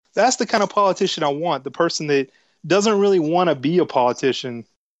That's the kind of politician I want, the person that doesn't really want to be a politician.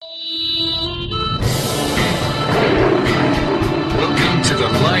 Welcome to the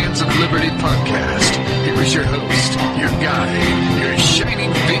Lions of Liberty podcast. Here is your host, your guide, your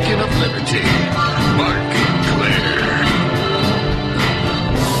shining beacon of liberty, Mark Claire.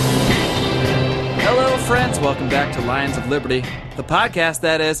 Hello, friends. Welcome back to Lions of Liberty, the podcast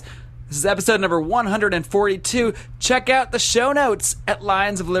that is. This is episode number 142. Check out the show notes at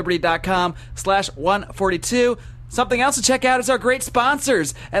lionsofliberty.com/142. Something else to check out is our great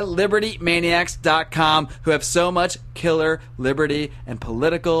sponsors at LibertyManiacs.com, who have so much killer liberty and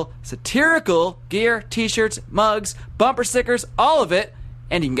political, satirical gear, t-shirts, mugs, bumper stickers, all of it.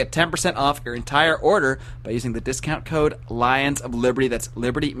 And you can get 10% off your entire order by using the discount code Lions of Liberty. That's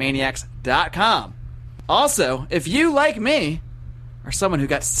LibertyManiacs.com. Also, if you, like me, are someone who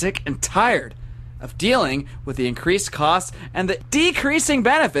got sick and tired of dealing with the increased costs and the decreasing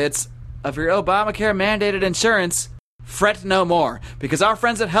benefits of your Obamacare mandated insurance, fret no more, because our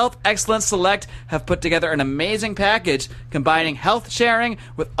friends at Health Excellence Select have put together an amazing package combining health sharing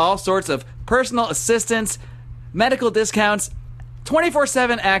with all sorts of personal assistance, medical discounts,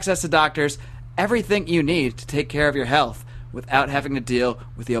 24/7 access to doctors, everything you need to take care of your health without having to deal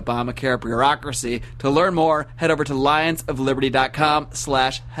with the Obamacare bureaucracy. To learn more, head over to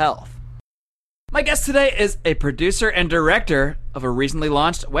lionsofliberty.com/health. My guest today is a producer and director of a recently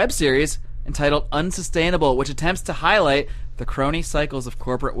launched web series entitled Unsustainable, which attempts to highlight the crony cycles of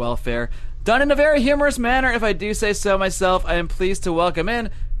corporate welfare, done in a very humorous manner, if I do say so myself. I am pleased to welcome in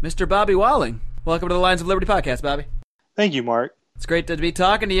Mr. Bobby Walling. Welcome to the Lions of Liberty podcast, Bobby. Thank you, Mark. It's great to be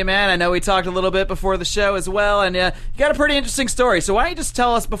talking to you, man. I know we talked a little bit before the show as well, and you got a pretty interesting story. So why don't you just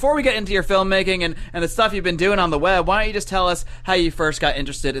tell us, before we get into your filmmaking and the stuff you've been doing on the web, why don't you just tell us how you first got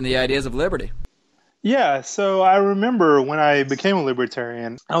interested in the ideas of liberty? Yeah, so I remember when I became a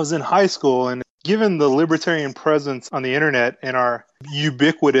libertarian, I was in high school, and given the libertarian presence on the internet and our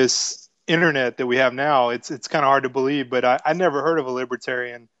ubiquitous internet that we have now, it's kind of hard to believe, but I never heard of a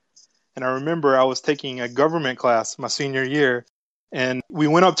libertarian. And I remember I was taking a government class my senior year, and we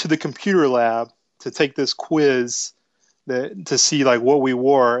went up to the computer lab to take this quiz to see like what we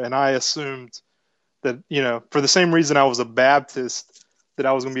were, and I assumed that, for the same reason I was a Baptist, that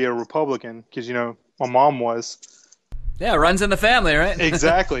I was going to be a Republican, because, my mom was. Yeah, runs in the family, right?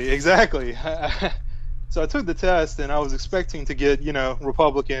 Exactly. So I took the test, and I was expecting to get,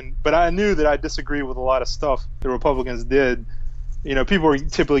 Republican, but I knew that I disagreed with a lot of stuff the Republicans did. People were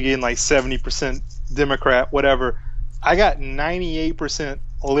typically getting like 70% Democrat, whatever. I got 98%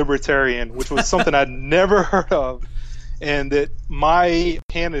 Libertarian, which was something I'd never heard of, and that my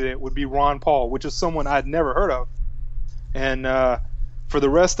candidate would be Ron Paul, which is someone I'd never heard of. And for the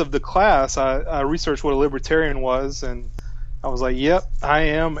rest of the class, I researched what a Libertarian was, and I was like, yep, I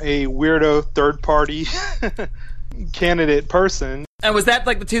am a weirdo third-party candidate person. And was that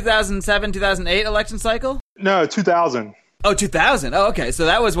like the 2007, 2008 election cycle? No, 2000. Oh, 2000. Oh, okay. So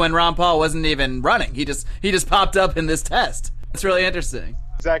that was when Ron Paul wasn't even running. He just popped up in this test. That's really interesting.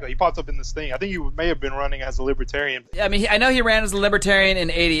 Exactly. He popped up in this thing. I think he may have been running as a libertarian. Yeah, I mean, I know he ran as a libertarian in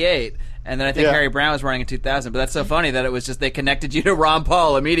 88, and then I think Harry Brown was running in 2000. But that's so funny that it was just they connected you to Ron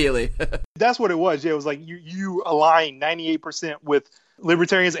Paul immediately. That's what it was. Yeah, it was like you align 98% with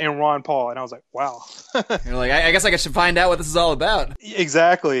libertarians and Ron Paul. And I was like, wow. You're like, I guess I should find out what this is all about.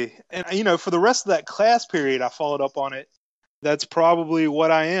 Exactly. And, for the rest of that class period, I followed up on it. That's probably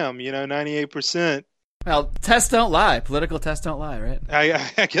what I am, 98%. Well, tests don't lie. Political tests don't lie, right?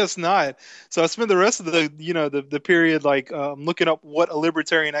 I guess not. So I spent the rest of the period looking up what a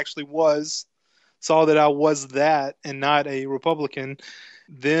libertarian actually was, saw that I was that and not a Republican,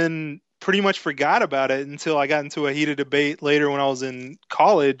 then pretty much forgot about it until I got into a heated debate later when I was in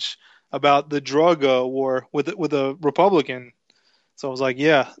college about the drug war with a Republican. So I was like,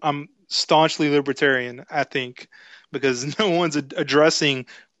 yeah, I'm staunchly libertarian, I think, because no one's addressing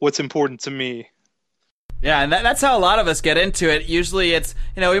what's important to me. Yeah, and that's how a lot of us get into it. Usually it's,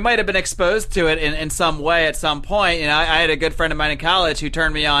 we might have been exposed to it in some way at some point. I had a good friend of mine in college who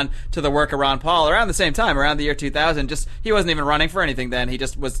turned me on to the work of Ron Paul around the same time, around the year 2000. He wasn't even running for anything then. He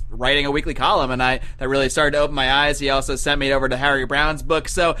just was writing a weekly column, and that really started to open my eyes. He also sent me over to Harry Brown's book.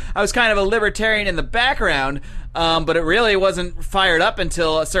 So I was kind of a libertarian in the background, but it really wasn't fired up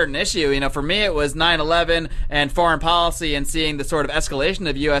until a certain issue. For me, it was 9/11 and foreign policy and seeing the sort of escalation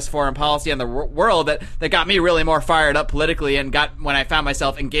of U.S. foreign policy in the world that got me really more fired up politically, and got when I found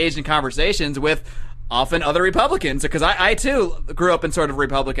myself engaged in conversations with often other Republicans, because I too grew up in sort of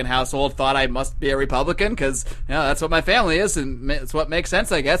Republican household, thought I must be a Republican because that's what my family is, and it's what makes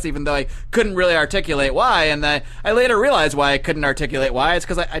sense, I guess, even though I couldn't really articulate why. And I later realized why I couldn't articulate why. It's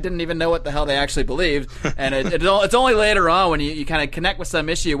because I didn't even know what the hell they actually believed. And it's only later on when you kind of connect with some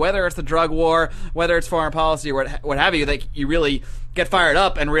issue, whether it's the drug war, whether it's foreign policy, or what have you, that you really get fired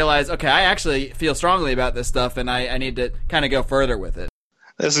up and realize, okay, I actually feel strongly about this stuff, and I need to kind of go further with it.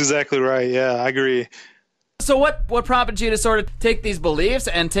 That's exactly right. Yeah, I agree. So what prompted you to sort of take these beliefs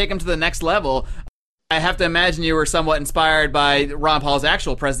and take them to the next level? I have to imagine you were somewhat inspired by Ron Paul's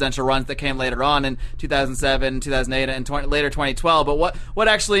actual presidential runs that came later on in 2007, 2008, and later 2012. But what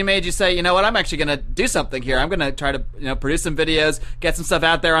actually made you say, you know what, I'm actually going to do something here. I'm going to try to produce some videos, get some stuff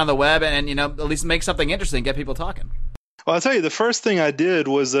out there on the web, and at least make something interesting, get people talking. Well, I'll tell you, the first thing I did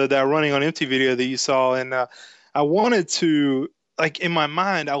was that Running on Empty video that you saw, and I wanted to, like, in my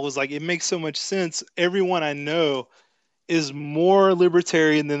mind, I was like, it makes so much sense. Everyone I know is more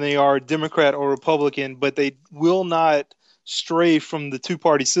libertarian than they are Democrat or Republican, but they will not stray from the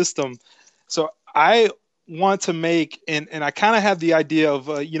two-party system. So I want to make, and I kind of have the idea of,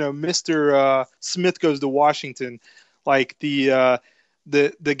 Mr. Smith Goes to Washington, like the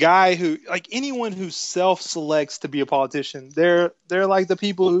guy who, like, anyone who self-selects to be a politician, they're like the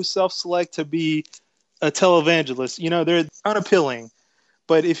people who self-select to be a televangelist. They're unappealing.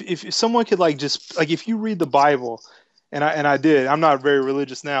 But if someone could, like, just, like, if you read the Bible, and I did, I'm not very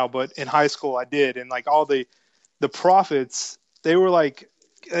religious now, but in high school I did, and like all the prophets, they were like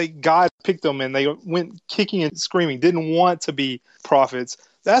God picked them and they went kicking and screaming, didn't want to be prophets.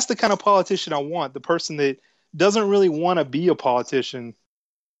 That's the kind of politician I want, the person that doesn't really want to be a politician.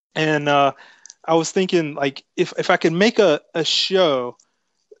 And I was thinking, like, if I could make a show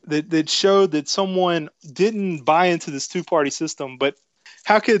that showed that someone didn't buy into this two-party system, but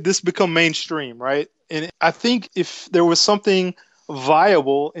how could this become mainstream, right? And I think if there was something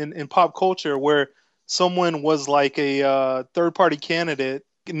viable in pop culture where someone was like a third-party candidate,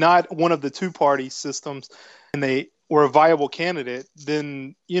 not one of the two-party systems, and they were a viable candidate,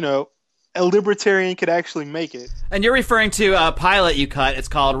 then, a libertarian could actually make it. And you're referring to a pilot you cut. It's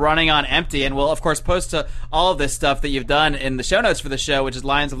called Running on Empty, and we'll, of course, post to all of this stuff that you've done in the show notes for the show, which is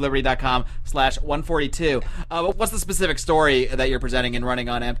lionsofliberty.com/142. What's the specific story that you're presenting in Running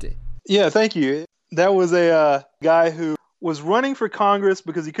on Empty? Yeah, thank you. That was a guy who was running for Congress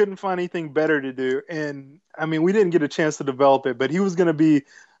because he couldn't find anything better to do. And, I mean, we didn't get a chance to develop it, but he was going to be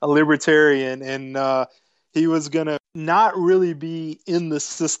a libertarian, and he was going to not really be in the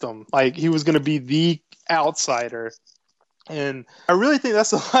system. Like, he was going to be the outsider. And I really think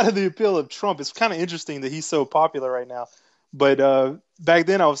that's a lot of the appeal of Trump. It's kind of interesting that he's so popular right now. But back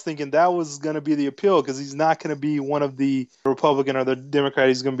then I was thinking that was going to be the appeal, because he's not going to be one of the Republican or the Democrat.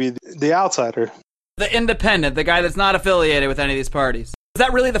 He's going to be the outsider. The independent, the guy that's not affiliated with any of these parties. Is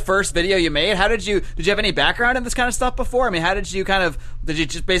that really the first video you made? Did you have any background in this kind of stuff before? I mean, did you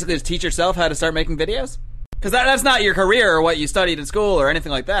just basically just teach yourself how to start making videos? Because that's not your career or what you studied in school or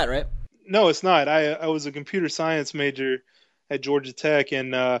anything like that, right? No, it's not. I was a computer science major at Georgia Tech,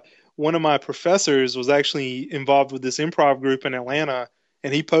 and one of my professors was actually involved with this improv group in Atlanta,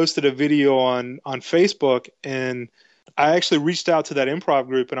 and he posted a video on Facebook, and I actually reached out to that improv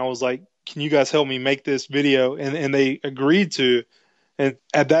group, and I was like, can you guys help me make this video? And they agreed to. And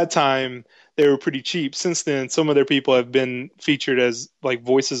at that time, they were pretty cheap. Since then, some of their people have been featured as like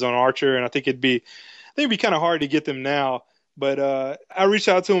voices on Archer, and I think it'd be kind of hard to get them now. But I reached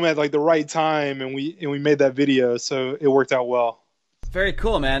out to them at like the right time, and we made that video, so it worked out well. Very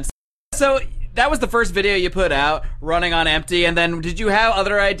cool, man. So that was the first video you put out, Running on Empty, and then did you have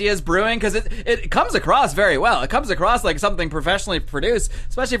other ideas brewing? Because it comes across very well. It comes across like something professionally produced,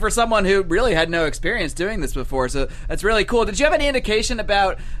 especially for someone who really had no experience doing this before, so that's really cool. Did you have any indication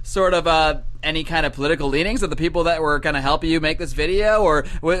about sort of any kind of political leanings of the people that were going to help you make this video, or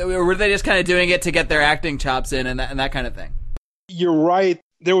were they just kind of doing it to get their acting chops in and that kind of thing? You're right.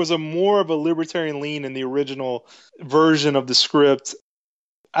 There was more of a libertarian lean in the original version of the script.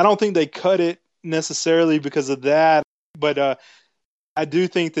 I don't think they cut it necessarily because of that, but I do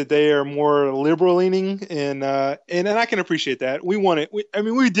think that they are more liberal leaning, and I can appreciate that. We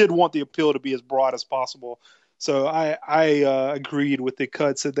did want the appeal to be as broad as possible. So I agreed with the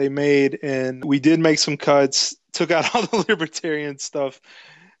cuts that they made, and we did make some cuts, took out all the libertarian stuff,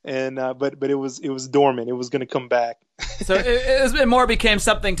 and but it was dormant. It was going to come back. So it more became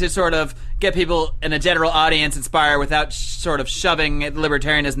something to sort of get people in a general audience inspired without sort of shoving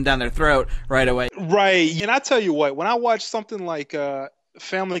libertarianism down their throat right away. Right. And I tell you what, when I watch something like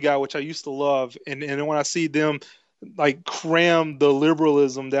Family Guy, which I used to love, and when I see them like cram the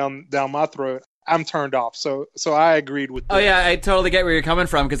liberalism down my throat, I'm turned off. So I agreed with that. Oh yeah, I totally get where you're coming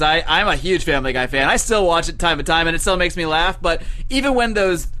from, because I'm a huge Family Guy fan. I still watch it time to time, and it still makes me laugh. But even when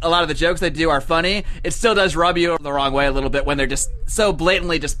a lot of the jokes they do are funny, it still does rub you the wrong way a little bit when they're just so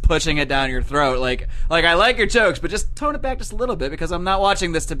blatantly just pushing it down your throat. Like I like your jokes, but just tone it back just a little bit, because I'm not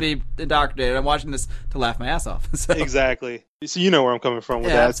watching this to be indoctrinated. I'm watching this to laugh my ass off. So. Exactly. So you know where I'm coming from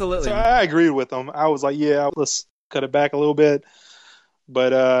with that. Absolutely. So I agreed with them. I was like, yeah, let's cut it back a little bit.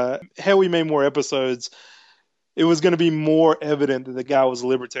 But had we made more episodes, it was going to be more evident that the guy was a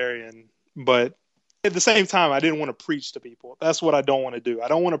libertarian. But at the same time, I didn't want to preach to people. That's what I don't want to do. I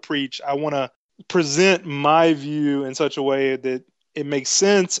don't want to preach. I want to present my view in such a way that it makes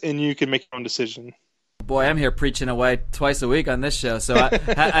sense and you can make your own decision. Boy, I'm here preaching away twice a week on this show, so I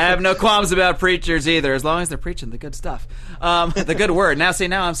have no qualms about preachers either, as long as they're preaching the good stuff, the good word. Now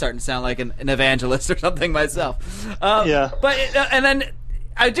I'm starting to sound like an evangelist or something myself. Yeah. But and then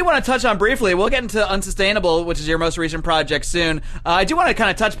I do want to touch on briefly, we'll get into Unsustainable, which is your most recent project soon. I do want to kind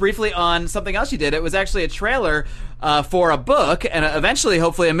of touch briefly on something else you did. It was actually a trailer for a book, and eventually,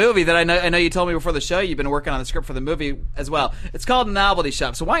 hopefully, a movie that I know you told me before the show you've been working on the script for the movie as well. It's called Novelty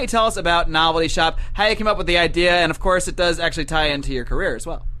Shop. So why don't you tell us about Novelty Shop, how you came up with the idea, and of course, it does actually tie into your career as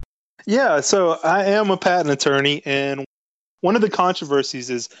well. Yeah, so I am a patent attorney, and one of the controversies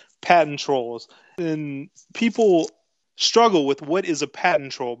is patent trolls. And people struggle with what is a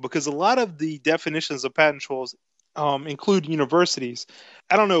patent troll, because a lot of the definitions of patent trolls include universities.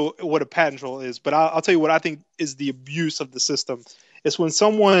 I don't know what a patent troll is, but I'll tell you what I think is the abuse of the system. It's when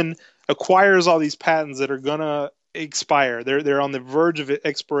someone acquires all these patents that are going to expire. They're on the verge of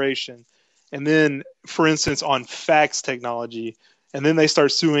expiration. And then, for instance, on fax technology, and then they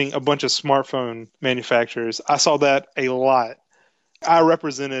start suing a bunch of smartphone manufacturers. I saw that a lot. I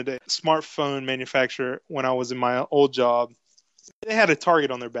represented a smartphone manufacturer when I was in my old job. They had a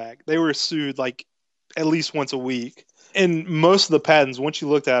target on their back. They were sued like at least once a week. And most of the patents, once you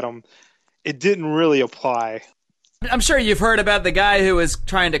looked at them, it didn't really apply. I'm sure you've heard about the guy who was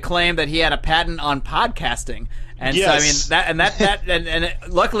trying to claim that he had a patent on podcasting. And yes. So, I mean, and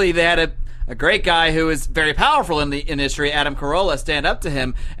luckily they had a great guy who is very powerful in the industry, Adam Carolla, stand up to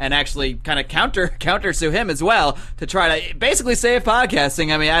him and actually kind of counter sue him as well to try to basically save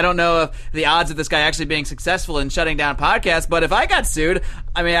podcasting. I mean, I don't know if the odds of this guy actually being successful in shutting down podcasts, but if I got sued,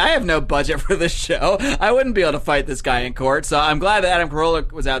 I mean, I have no budget for this show. I wouldn't be able to fight this guy in court. So I'm glad that Adam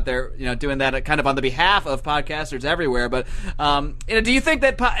Carolla was out there, doing that kind of on the behalf of podcasters everywhere. But, do you think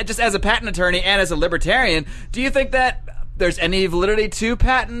that just as a patent attorney and as a libertarian, do you think that there's any validity to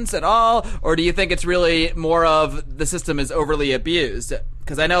patents at all, or do you think it's really more of the system is overly abused?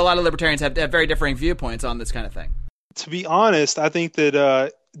 Because I know a lot of libertarians have very differing viewpoints on this kind of thing. To be honest, I think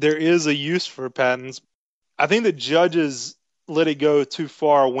that there is a use for patents. I think that judges let it go too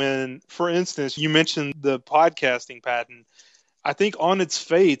far when, for instance, you mentioned the podcasting patent. I think on its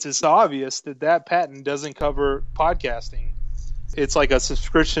face, it's obvious that patent doesn't cover podcasting. It's like a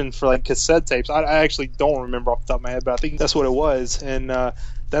subscription for like cassette tapes. I actually don't remember off the top of my head, but I think that's what it was. And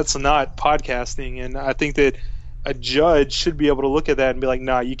that's not podcasting. And I think that a judge should be able to look at that and be like,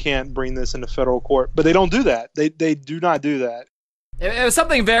 nah, you can't bring this into federal court. But they don't do that. They do not do that. It was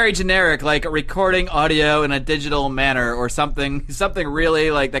something very generic, like recording audio in a digital manner, or something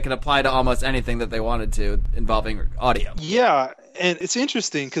really like that could apply to almost anything that they wanted to involving audio. Yeah, and it's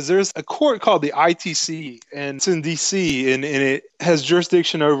interesting because there's a court called the ITC, and it's in D.C., and it has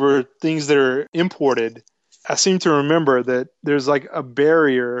jurisdiction over things that are imported. I seem to remember that there's like a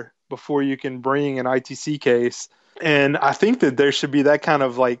barrier before you can bring an ITC case, and I think that there should be that kind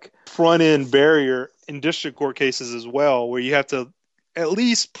of like front-end barrier in district court cases as well, where you have to at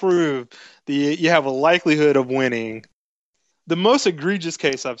least prove that you have a likelihood of winning. The most egregious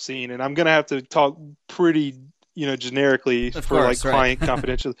case I've seen, and I'm going to have to talk pretty, generically of for course, like client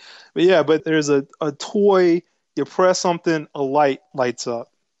confidential. But there's a toy, you press something, a light lights up.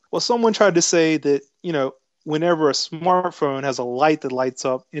 Well, someone tried to say that, whenever a smartphone has a light that lights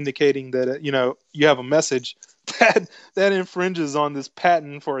up indicating that, you have a message, that infringes on this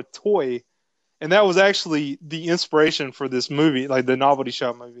patent for a toy. And that was actually the inspiration for this movie, like the Novelty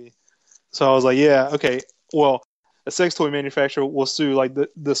Shop movie. So I was like, yeah, okay, well, a sex toy manufacturer will sue like the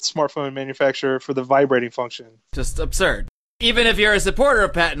smartphone manufacturer for the vibrating function. Just absurd. Even if you're a supporter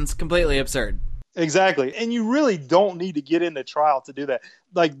of patents, completely absurd. Exactly. And you really don't need to get into trial to do that.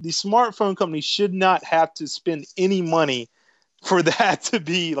 Like, the smartphone company should not have to spend any money for that to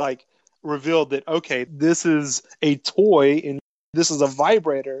be like revealed that, okay, this is a toy and this is a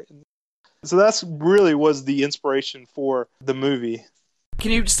vibrator. So that's really was the inspiration for the movie.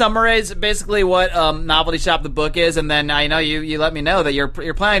 Can you summarize basically what Novelty Shop the book is, and then I know you let me know that you're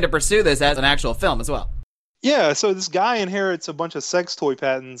planning to pursue this as an actual film as well. Yeah, so this guy inherits a bunch of sex toy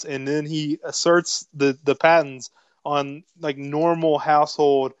patents, and then he asserts the patents on like normal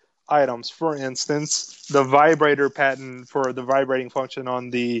household items. For instance, the vibrator patent for the vibrating function on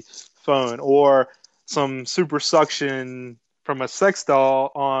the phone, or some super suction from a sex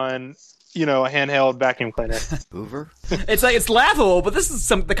doll on, a handheld vacuum cleaner. Hoover? It's laughable, but this is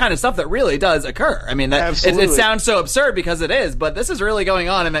the kind of stuff that really does occur. I mean, it sounds so absurd because it is, but this is really going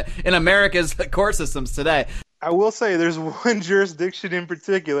on in America's court systems today. I will say there's one jurisdiction in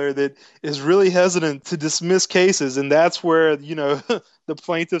particular that is really hesitant to dismiss cases, and that's where, the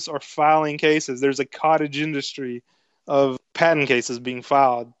plaintiffs are filing cases. There's a cottage industry of patent cases being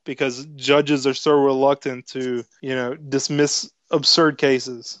filed because judges are so reluctant to, dismiss absurd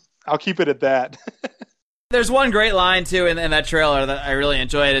cases. I'll keep it at that. There's one great line, too, in that trailer that I really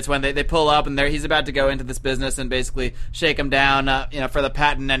enjoyed. It's when they pull up and he's about to go into this business and basically shake him down, for the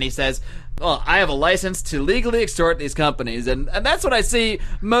patent, and he says, well, I have a license to legally extort these companies. And that's what I see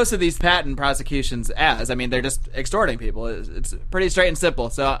most of these patent prosecutions as. I mean, they're just extorting people. It's pretty straight and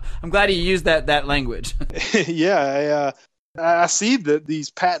simple. So I'm glad you used that language. Yeah, I see these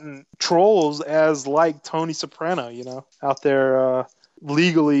patent trolls as like Tony Soprano, out there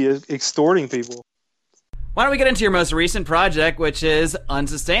legally extorting people. Why don't we get into your most recent project, which is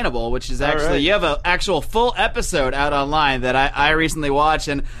Unsustainable, which is actually, you have an actual full episode out online that I recently watched,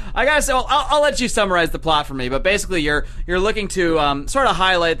 and I gotta say, I'll let you summarize the plot for me, but basically you're looking to sort of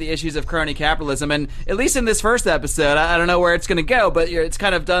highlight the issues of crony capitalism, and at least in this first episode, I don't know where it's gonna go, but it's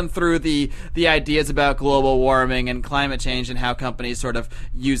kind of done through the ideas about global warming and climate change and how companies sort of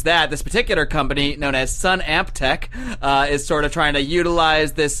use that. This particular company, known as Sun Tech, is sort of trying to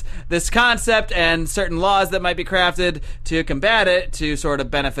utilize this concept and certain laws that might be crafted to combat it to sort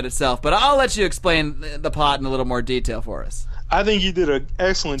of benefit itself. But I'll let you explain the plot in a little more detail for us. I think you did an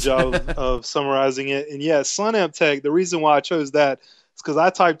excellent job of summarizing it. And yeah, Sun Tech, the reason why I chose that is because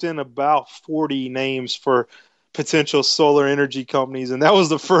I typed in about 40 names for potential solar energy companies, and that was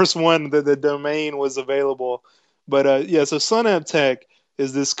the first one that the domain was available. But so Sun Tech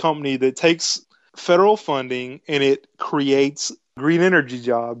is this company that takes federal funding and it creates green energy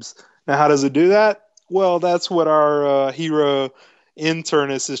jobs. Now, how does it do that? Well, that's what our hero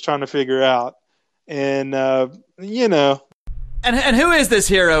internist is trying to figure out. And, And who is this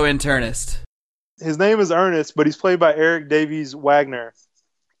hero internist? His name is Ernest, but he's played by Eric Davies Wagner.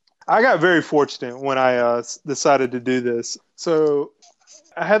 I got very fortunate when I decided to do this. So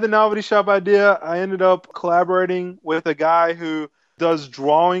I had the Novelty Shop idea. I ended up collaborating with a guy who does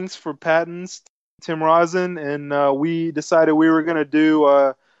drawings for patents, Tim Rosen, and we decided we were going to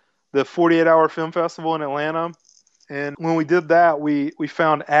do the 48-hour film festival in Atlanta. And when we did that, we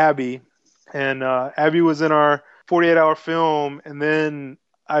found Abby. And Abby was in our 48-hour film. And then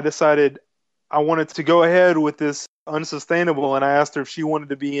I decided I wanted to go ahead with this Unsustainable. And I asked her if she wanted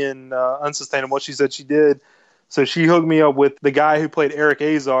to be in Unsustainable. She said she did. So she hooked me up with the guy who played Eric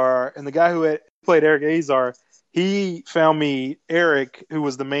Azar. And the guy who played Eric Azar, he found me Eric, who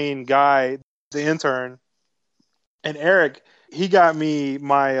was the main guy, the intern. And Eric, he got me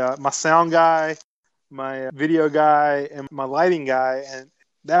my sound guy, my video guy, and my lighting guy, and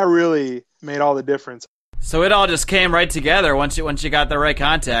that really made all the difference. So it all just came right together once you got the right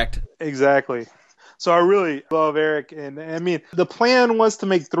contact. Exactly. So I really love Eric, and I mean, the plan was to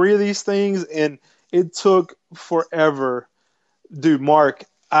make 3 of these things, and it took forever. Dude, Mark,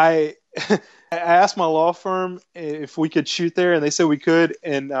 I asked my law firm if we could shoot there, and they said we could,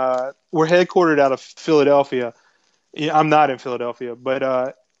 and we're headquartered out of Philadelphia. I'm not in Philadelphia,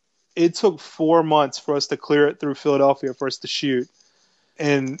 but it took 4 months for us to clear it through Philadelphia for us to shoot.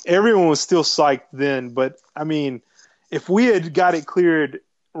 And everyone was still psyched then. But, I mean, if we had got it cleared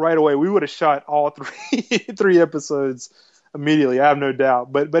right away, we would have shot all 3 episodes immediately. I have no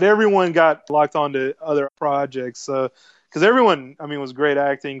doubt. But everyone got locked onto other projects. Because everyone, I mean, was great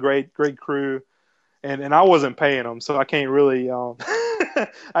acting, great crew. And I wasn't paying them, so I can't really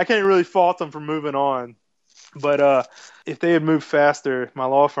I can't really fault them for moving on. But if they had moved faster, my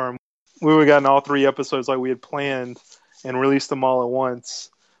law firm, we would have gotten all 3 episodes like we had planned and released them all at once.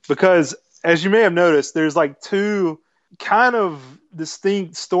 Because, as you may have noticed, there's like 2 kind of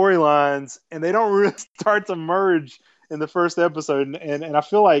distinct storylines, and they don't really start to merge in the first episode. And I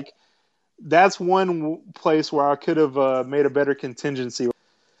feel like that's one place where I could have made a better contingency.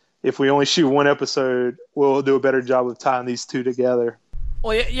 If we only shoot 1 episode, we'll do a better job of tying these 2 together.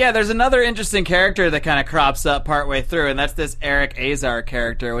 Well, yeah, there's another interesting character that kind of crops up partway through, and that's this Eric Azar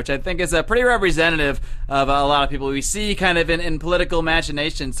character, which I think is pretty representative of a lot of people we see kind of in political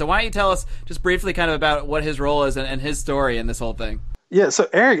machinations. So why don't you tell us just briefly kind of about what his role is and his story in this whole thing? Yeah, so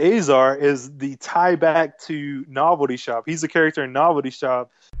Eric Azar is the tie back to Novelty Shop. He's a character in Novelty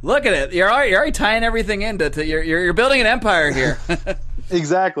Shop. Look at it. You're already tying everything into you're building an empire here.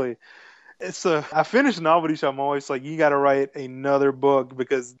 Exactly. So I finished Novelty Shop. I'm always like, you got to write another book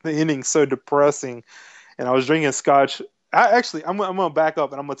because the ending's so depressing. And I was drinking scotch. I'm going to back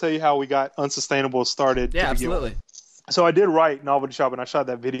up and I'm going to tell you how we got Unsustainable started. Yeah, absolutely. So I did write Novelty Shop and I shot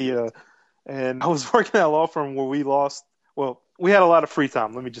that video. And I was working at a law firm where we had a lot of free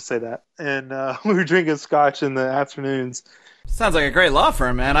time. Let me just say that. And we were drinking scotch in the afternoons. Sounds like a great law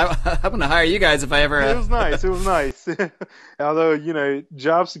firm, man. I'm going to hire you guys if I ever... It was nice. It was nice. Although,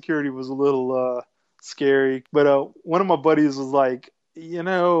 job security was a little scary. But one of my buddies was like,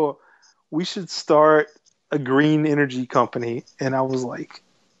 we should start a green energy company. And I was like,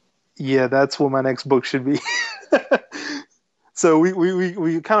 yeah, that's what my next book should be. So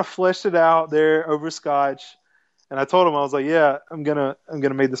we kind of fleshed it out there over scotch. And I told him, I was like, yeah, I'm gonna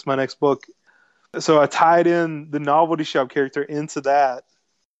make this my next book. So I tied in the Novelty Shop character into that.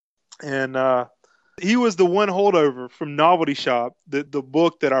 And he was the one holdover from Novelty Shop, the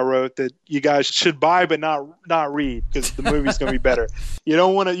book that I wrote that you guys should buy but not read because the movie's gonna be better. You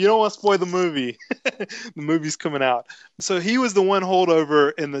don't want to spoil the movie. The movie's coming out. So he was the one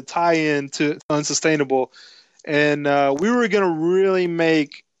holdover in the tie-in to Unsustainable. And we were gonna really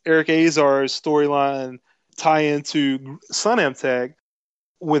make Eric Azar's storyline tie into Sun Amtech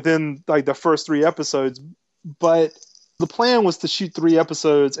within like the first 3 episodes, but the plan was to shoot 3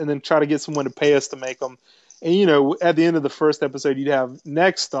 episodes and then try to get someone to pay us to make them. And at the end of the first episode, you'd have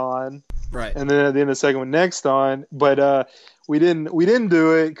Next on, right? And then at the end of the second one, Next on. But we didn't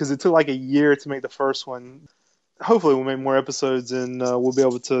do it because it took like a year to make the first one. Hopefully, we'll make more episodes and we'll be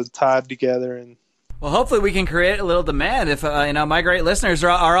able to tie it together and. Well, hopefully we can create a little demand. If my great listeners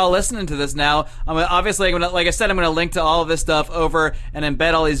are all listening to this now, obviously, like I said, I'm going to link to all of this stuff over and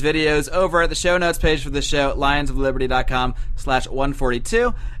embed all these videos over at the show notes page for the show,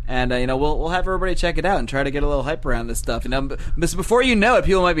 lionsofliberty.com/142. And we'll have everybody check it out and try to get a little hype around this stuff. Before you know it,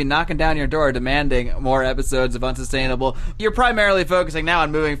 people might be knocking down your door demanding more episodes of Unsustainable. You're primarily focusing now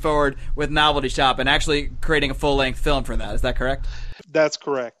on moving forward with Novelty Shop and actually creating a full-length film for that. Is that correct? That's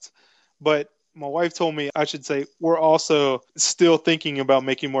correct. But my wife told me I should say we're also still thinking about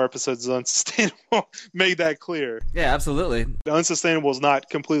making more episodes of Unsustainable. Make that clear. Yeah, absolutely. The Unsustainable is not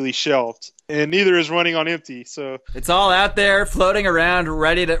completely shelved, and neither is Running on Empty. So it's all out there, floating around,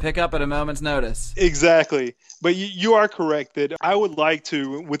 ready to pick up at a moment's notice. Exactly. But you are correct that I would like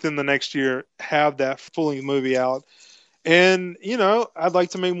to, within the next year, have that full-length movie out. And, I'd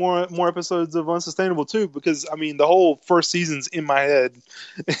like to make more episodes of Unsustainable too, because the whole first season's in my head.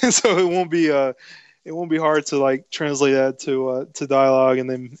 And so it won't be hard to like translate that to dialogue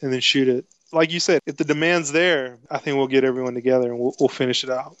and then shoot it. Like you said, if the demand's there, I think we'll get everyone together and we'll finish it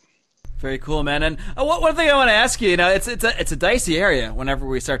out. Very cool, man. And one thing I want to ask you, it's a dicey area whenever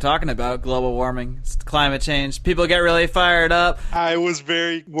we start talking about global warming, climate change. People get really fired up. I was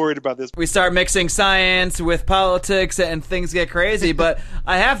very worried about this. We start mixing science with politics and things get crazy. But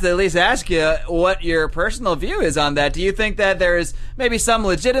I have to at least ask you what your personal view is on that. Do you think that there is maybe some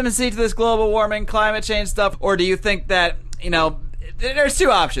legitimacy to this global warming, climate change stuff? Or do you think that, there's 2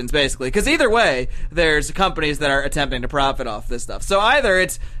 options, basically, because either way, there's companies that are attempting to profit off this stuff. So either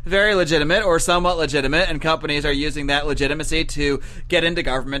it's very legitimate or somewhat legitimate, and companies are using that legitimacy to get into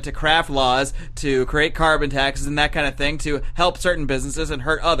government, to craft laws, to create carbon taxes and that kind of thing to help certain businesses and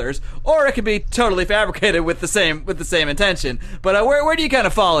hurt others. Or it could be totally fabricated with the same intention. But where do you kind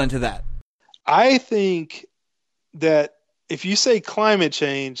of fall into that? I think that if you say climate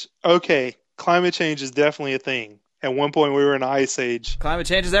change, okay, climate change is definitely a thing. At one point, we were in an ice age. Climate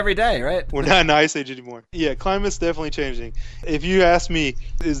changes every day, right? We're not in an ice age anymore. Yeah, climate's definitely changing. If you ask me,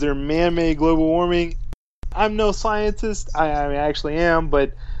 is there man-made global warming? I'm no scientist. I actually am,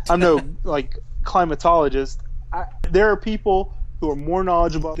 but I'm no climatologist. There are people who are more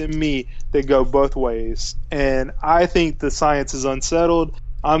knowledgeable than me that go both ways. And I think the science is unsettled.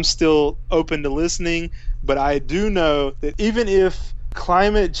 I'm still open to listening, but I do know that even if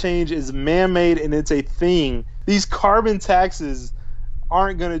climate change is man-made and it's a thing, these carbon taxes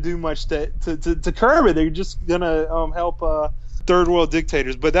aren't going to do much to curb it. They're just going to help third world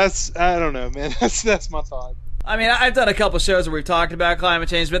dictators. But I don't know, man. That's my thought. I've done a couple shows where we've talked about climate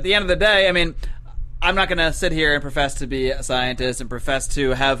change, but at the end of the day, I'm not going to sit here and profess to be a scientist and profess to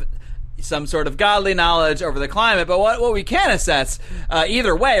have some sort of godly knowledge over the climate. But what we can assess,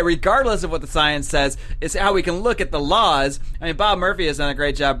 either way, regardless of what the science says, is how we can look at the laws. I mean, Bob Murphy has done a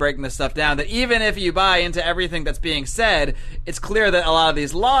great job breaking this stuff down, that even if you buy into everything that's being said, it's clear that a lot of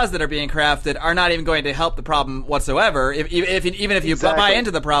these laws that are being crafted are not even going to help the problem whatsoever, even if you buy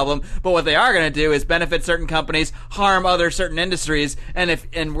into the problem. But what they are going to do is benefit certain companies, harm other certain industries,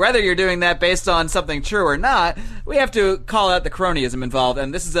 and whether you're doing that based on something true or not, we have to call out the cronyism involved.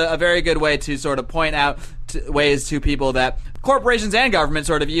 And this is a very good way to sort of point out ways to people that corporations and government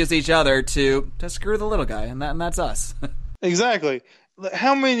sort of use each other to screw the little guy, and that's us. Exactly.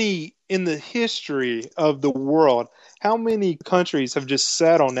 How many in the history of the world, how many countries have just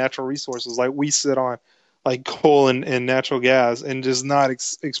sat on natural resources like we sit on, like coal and natural gas, and just not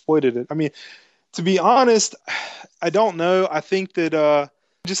exploited it? I mean, to be honest, I don't know. I think that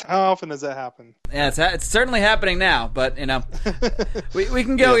just how often does that happen? Yeah, it's certainly happening now, but, we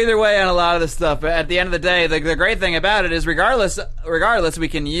can go either way on a lot of this stuff. But at the end of the day, the great thing about it is regardless, we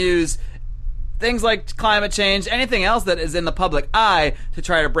can use things like climate change, anything else that is in the public eye, to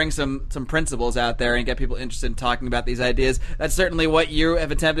try to bring some principles out there and get people interested in talking about these ideas. That's certainly what you have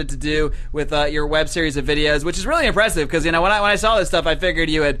attempted to do with your web series of videos, which is really impressive, because when I saw this stuff, I figured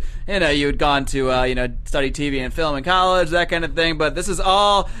you had gone to study TV and film in college, that kind of thing. But this is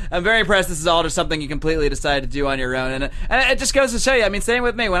all, I'm very impressed. This is all just something you completely decided to do on your own, and it just goes to show you. I mean, same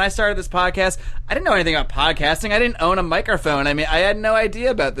with me. When I started this podcast, I didn't know anything about podcasting. I didn't own a microphone. I mean, I had no idea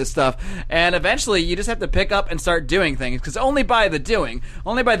about this stuff, and eventually you just have to pick up and start doing things, because only by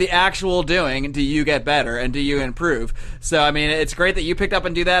the actual doing do you get better and do you improve. So, I mean, it's great that you picked up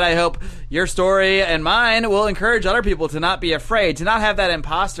and do that. I hope your story and mine will encourage other people to not be afraid, to not have that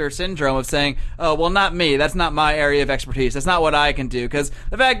imposter syndrome of saying, oh, well, not me. That's not my area of expertise. That's not what I can do. Because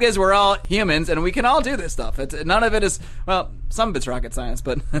the fact is, we're all humans and we can all do this stuff. None of it is, well, some of it's rocket science,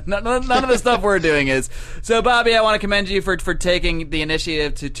 but none of the stuff we're doing is. So, Bobby, I want to commend you for taking the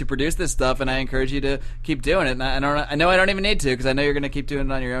initiative to produce this stuff, and I encourage you to keep doing it. And I know I don't even need to, because I know you're going to keep doing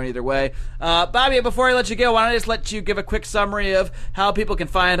it on your own either way. Bobby, before I let you go, why don't I just let you give a quick summary of how people can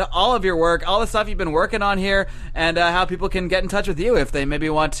find all of your work, all the stuff you've been working on here, and how people can get in touch with you if they maybe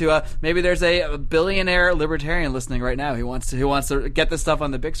want to. Maybe there's a billionaire libertarian listening right now who wants to get this stuff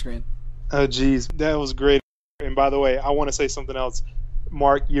on the big screen. Oh, geez, that was great. And by the way, I want to say something else.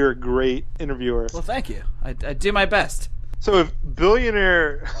 Mark, you're a great interviewer. Well, thank you. I do my best. So if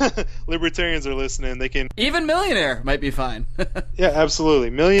billionaire libertarians are listening, they can... Even millionaire might be fine. Yeah,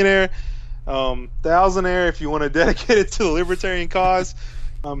 absolutely. Millionaire, thousandaire, if you want to dedicate it to the libertarian cause,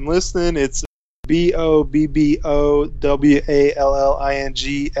 I'm listening. It's BOBBOWALLING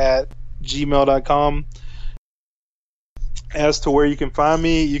 @gmail.com. As to where you can find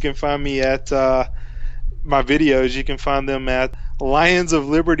me at my videos. You can find them at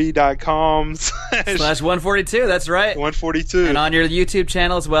lionsofliberty.com /142. That's right. 142. And on your YouTube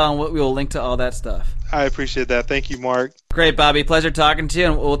channel as well, and we will link to all that stuff. I appreciate that. Thank you, Mark. Great, Bobby. Pleasure talking to you,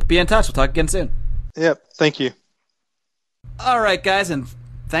 and we'll be in touch. We'll talk again soon. Yep. Thank you. All right, guys, and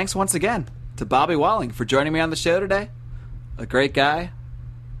thanks once again to Bobby Walling for joining me on the show today. A great guy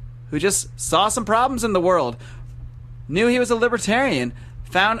who just saw some problems in the world, knew he was a libertarian,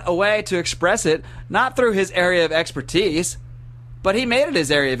 found a way to express it, not through his area of expertise, but he made it his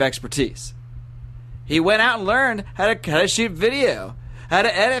area of expertise. He went out and learned how to shoot video, how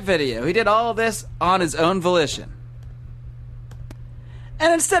to edit video. He did all of this on his own volition.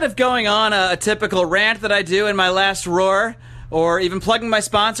 And instead of going on a typical rant that I do in my last roar, or even plugging my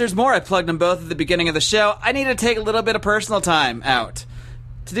sponsors more, I plugged them both at the beginning of the show, I need to take a little bit of personal time out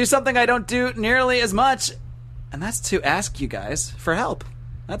to do something I don't do nearly as much, and that's to ask you guys for help.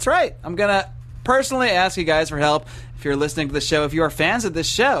 That's right. I'm going to personally ask you guys for help if you're listening to the show, if you are fans of this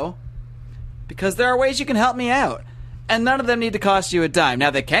show, because there are ways you can help me out, and none of them need to cost you a dime. Now,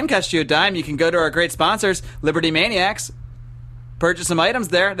 they can cost you a dime. You can go to our great sponsors, Liberty Maniacs, purchase some items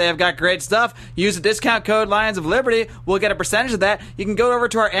there. They have got great stuff. Use the discount code Lions of Liberty. We'll get a percentage of that. You can go over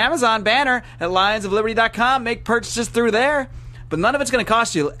to our Amazon banner at lionsofliberty.com, make purchases through there. But none of it's going to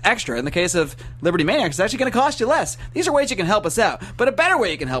cost you extra. In the case of Liberty Maniacs, it's actually going to cost you less. These are ways you can help us out. But a better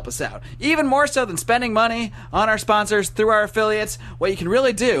way you can help us out, even more so than spending money on our sponsors through our affiliates, what you can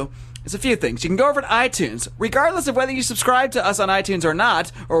really do is a few things. You can go over to iTunes. Regardless of whether you subscribe to us on iTunes or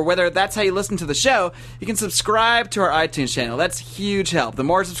not, or whether that's how you listen to the show, you can subscribe to our iTunes channel. That's huge help. The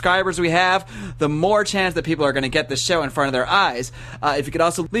more subscribers we have, the more chance that people are going to get this show in front of their eyes. If you could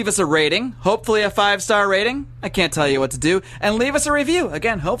also leave us a rating, hopefully a 5-star rating. I can't tell you what to do. And leave us a review.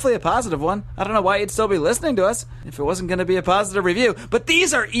 Again, hopefully a positive one. I don't know why you'd still be listening to us if it wasn't going to be a positive review. But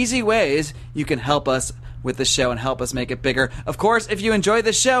these are easy ways you can help us with the show and help us make it bigger. Of course, if you enjoy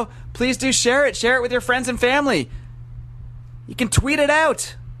this show, please do share it. Share it with your friends and family. You can tweet it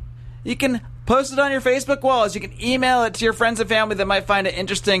out. You can post it on your Facebook walls. You can email it to your friends and family that might find it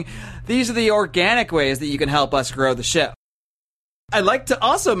interesting. These are the organic ways that you can help us grow the show. I'd like to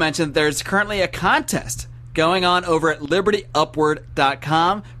also mention that there's currently a contest going on over at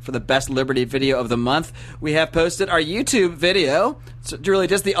libertyupward.com for the best Liberty video of the month. We have posted our YouTube video, so really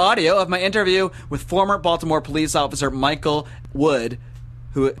just the audio of my interview with former Baltimore police officer Michael Wood,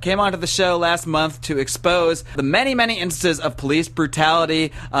 who came onto the show last month to expose the many, many instances of police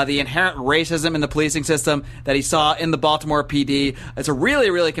brutality, the inherent racism in the policing system that he saw in the Baltimore PD. It's a really,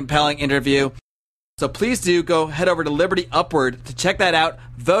 really compelling interview. So please do go head over to Liberty Upward to check that out,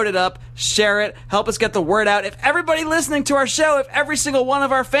 vote it up, share it, help us get the word out. If everybody listening to our show, if every single one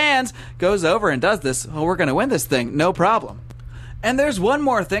of our fans goes over and does this, well, we're going to win this thing, no problem. And there's one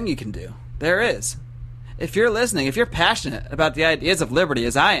more thing you can do. There is. If you're listening, if you're passionate about the ideas of liberty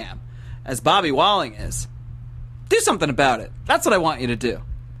as I am, as Bobby Walling is, do something about it. That's what I want you to do.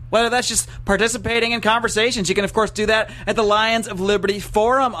 Whether that's just participating in conversations, you can, of course, do that at the Lions of Liberty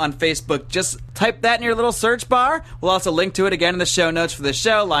Forum on Facebook. Just type that in your little search bar. We'll also link to it again in the show notes for this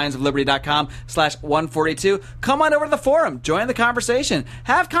show, lionsofliberty.com/142. Come on over to the forum. Join the conversation.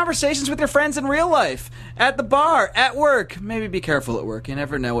 Have conversations with your friends in real life, at the bar, at work. Maybe be careful at work. You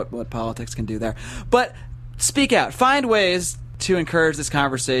never know what politics can do there. But speak out. Find ways to encourage this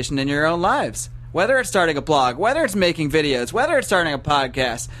conversation in your own lives. Whether it's starting a blog, whether it's making videos, whether it's starting a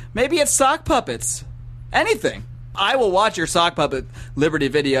podcast, maybe it's sock puppets. Anything. I will watch your sock puppet Liberty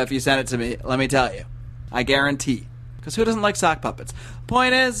video if you send it to me, let me tell you. I guarantee. Because who doesn't like sock puppets?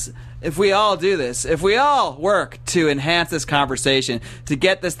 Point is, if we all do this, if we all work to enhance this conversation, to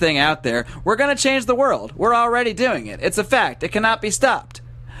get this thing out there, we're going to change the world. We're already doing it. It's a fact. It cannot be stopped.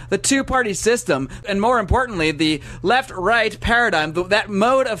 The two-party system, and more importantly, the left-right paradigm, that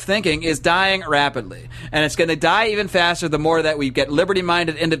mode of thinking is dying rapidly. And it's going to die even faster the more that we get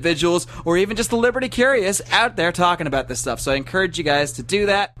liberty-minded individuals, or even just the liberty-curious, out there talking about this stuff. So I encourage you guys to do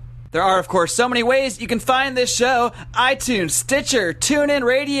that. There are, of course, so many ways you can find this show: iTunes, Stitcher, TuneIn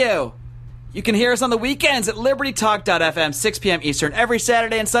Radio. You can hear us on the weekends at libertytalk.fm, 6 p.m. Eastern, every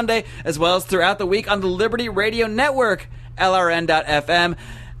Saturday and Sunday, as well as throughout the week on the Liberty Radio Network, LRN.FM.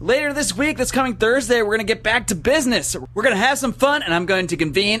 Later this week, this coming Thursday, we're going to get back to business. We're going to have some fun, and I'm going to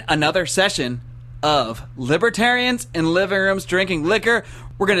convene another session of Libertarians in Living Rooms Drinking Liquor.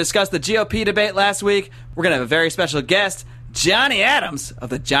 We're going to discuss the GOP debate last week. We're going to have a very special guest, Johnny Adams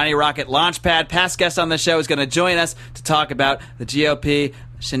of the Johnny Rocket Launchpad. Past guest on the show is going to join us to talk about the GOP,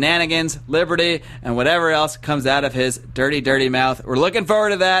 shenanigans, liberty, and whatever else comes out of his dirty, dirty mouth. We're looking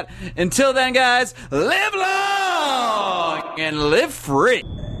forward to that. Until then, guys, live long and live free.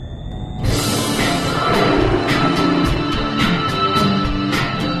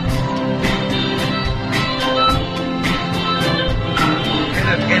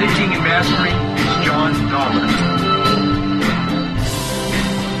 Editing and mastering is John Dobbins.